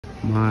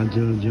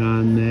Module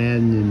John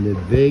Madden in the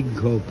big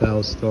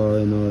Hotel store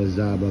in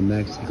Orizaba,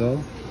 Mexico.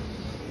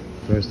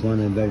 First one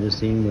I've ever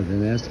seen with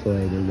an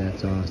escalator.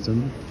 That's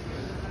awesome.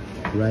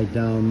 Right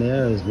down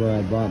there is where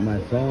I bought my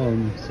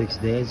phone 6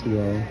 days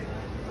ago.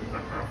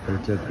 They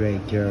took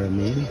great care of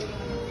me.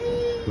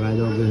 Right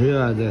over here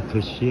are the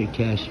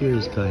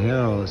cashiers,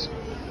 cajeros.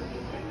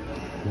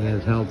 They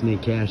have helped me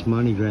cash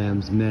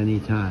MoneyGrams many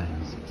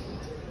times,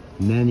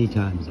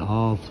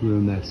 all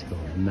through Mexico.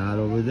 Not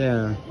over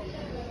there,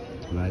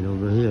 right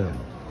over here.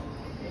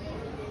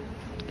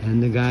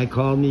 And the guy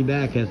called me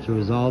back after it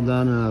was all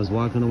done and I was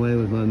walking away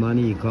with my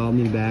money. He called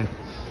me back.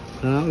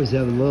 And I always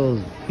have a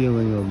little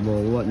feeling of,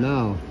 well, what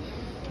now?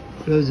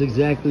 It was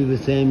exactly the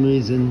same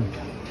reason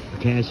the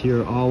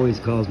cashier always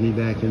calls me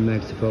back in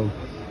Mexico,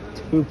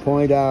 to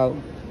point out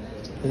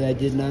that I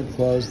did not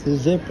close the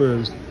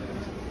zippers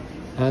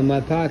on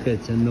my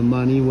pockets and the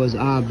money was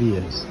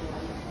obvious.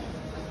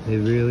 They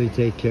really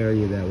take care of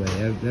you that way.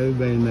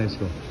 Everybody in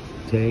Mexico,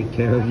 take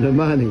care of the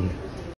money.